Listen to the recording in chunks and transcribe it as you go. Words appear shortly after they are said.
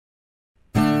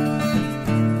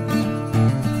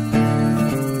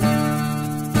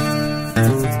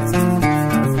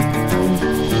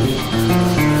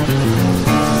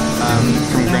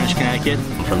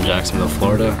Connecticut. From Jacksonville,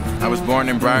 Florida. I was born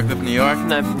in Briarcliff, New York.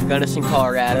 And I'm from Gunnison,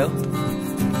 Colorado.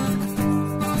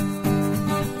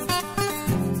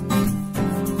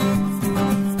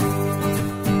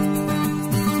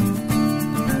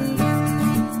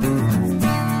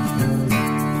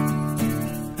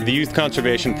 The Youth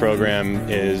Conservation Program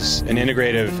is an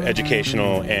integrative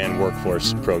educational and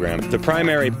workforce program. The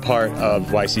primary part of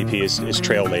YCP is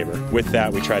trail labor. With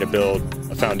that, we try to build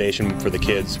a foundation for the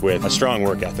kids with a strong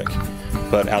work ethic.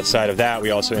 But outside of that,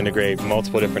 we also integrate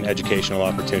multiple different educational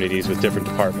opportunities with different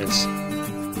departments.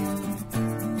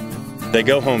 They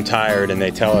go home tired and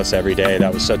they tell us every day,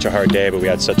 that was such a hard day, but we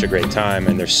had such a great time,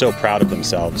 and they're so proud of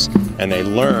themselves. And they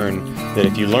learn that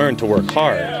if you learn to work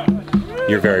hard,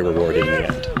 you're very rewarded in the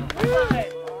end.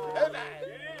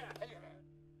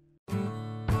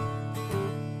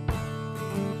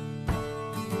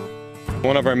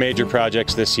 One of our major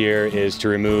projects this year is to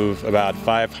remove about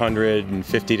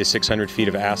 550 to 600 feet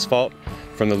of asphalt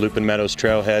from the Lupin Meadows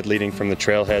trailhead leading from the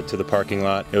trailhead to the parking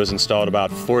lot. It was installed about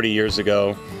 40 years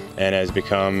ago and has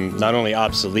become not only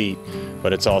obsolete,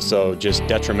 but it's also just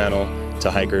detrimental to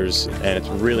hikers, and it's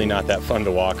really not that fun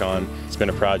to walk on. It's been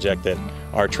a project that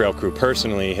our trail crew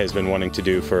personally has been wanting to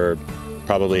do for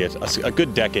probably a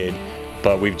good decade,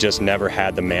 but we've just never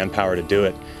had the manpower to do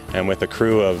it. And with a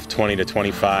crew of 20 to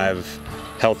 25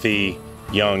 healthy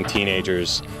young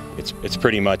teenagers, it's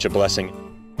pretty much a blessing.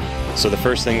 So the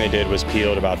first thing they did was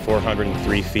peeled about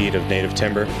 403 feet of native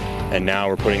timber, and now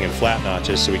we're putting in flat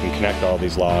notches so we can connect all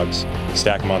these logs,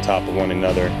 stack them on top of one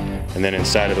another, and then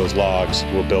inside of those logs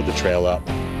we'll build the trail up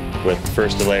with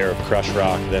first a layer of crushed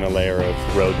rock, then a layer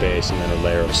of road base, and then a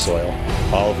layer of soil,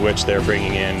 all of which they're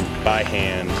bringing in by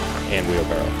hand and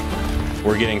wheelbarrow.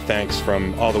 We're getting thanks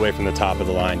from all the way from the top of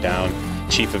the line down,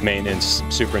 Chief of Maintenance,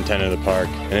 Superintendent of the park,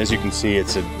 and as you can see,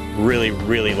 it's a really,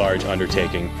 really large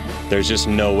undertaking. There's just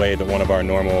no way that one of our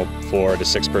normal 4 to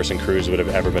 6 person crews would have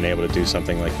ever been able to do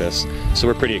something like this. So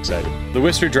we're pretty excited. The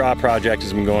Worcester Draw project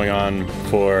has been going on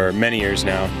for many years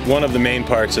now. One of the main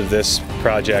parts of this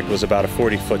project was about a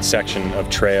 40-foot section of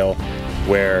trail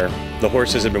where the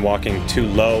horses had been walking too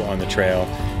low on the trail,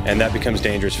 and that becomes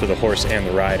dangerous for the horse and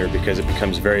the rider because it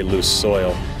becomes very loose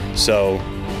soil. So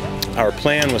our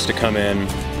plan was to come in,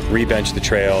 re-bench the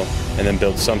trail, and then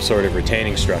build some sort of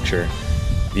retaining structure.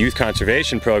 The Youth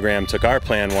Conservation Program took our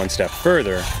plan one step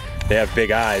further. They have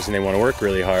big eyes and they want to work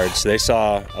really hard, so they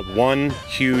saw one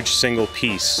huge single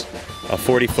piece, a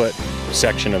 40-foot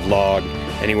section of log,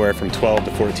 anywhere from 12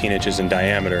 to 14 inches in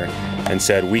diameter, and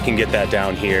said, we can get that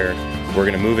down here, we're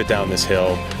going to move it down this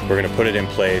hill, we're going to put it in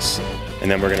place,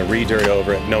 and then we're going to re-dirt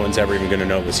over it. No one's ever even going to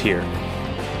know it was here.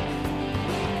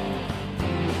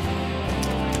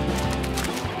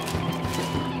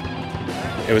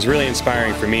 It was really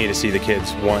inspiring for me to see the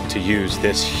kids want to use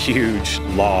this huge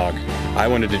log. I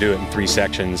wanted to do it in 3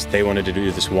 sections. They wanted to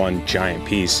do this one giant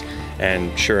piece,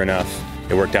 and sure enough,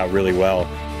 it worked out really well.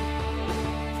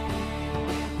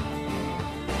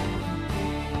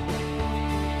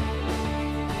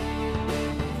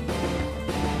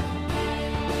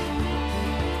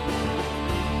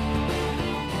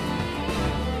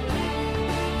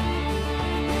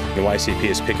 The YCP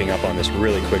is picking up on this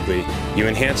really quickly. You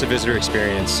enhance a visitor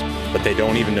experience, but they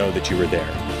don't even know that you were there.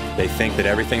 They think that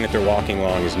everything that they're walking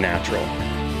along is natural.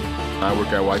 I work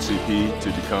at YCP to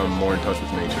become more in touch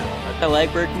with nature. I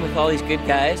like working with all these good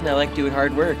guys, and I like doing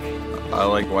hard work. I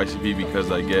like YCP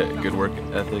because I get good work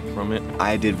ethic from it.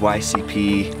 I did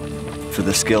YCP for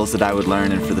the skills that I would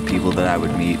learn and for the people that I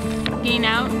would meet. Being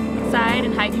outside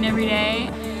and hiking every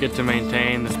day. Get to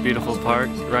maintain this beautiful park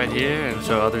right here, and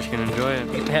so others can enjoy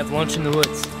it. Get to have lunch in the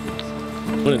woods.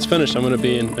 When it's finished, I'm going to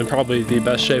be in probably the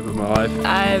best shape of my life.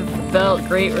 I've built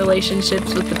great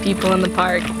relationships with the people in the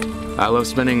park. I love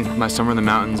spending my summer in the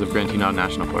mountains of Grand Teton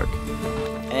National Park.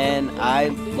 And I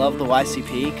love the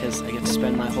YCP because I get to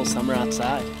spend my whole summer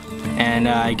outside. And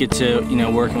I get to,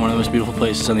 work in one of the most beautiful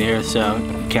places on the earth, so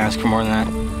can't ask for more than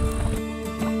that.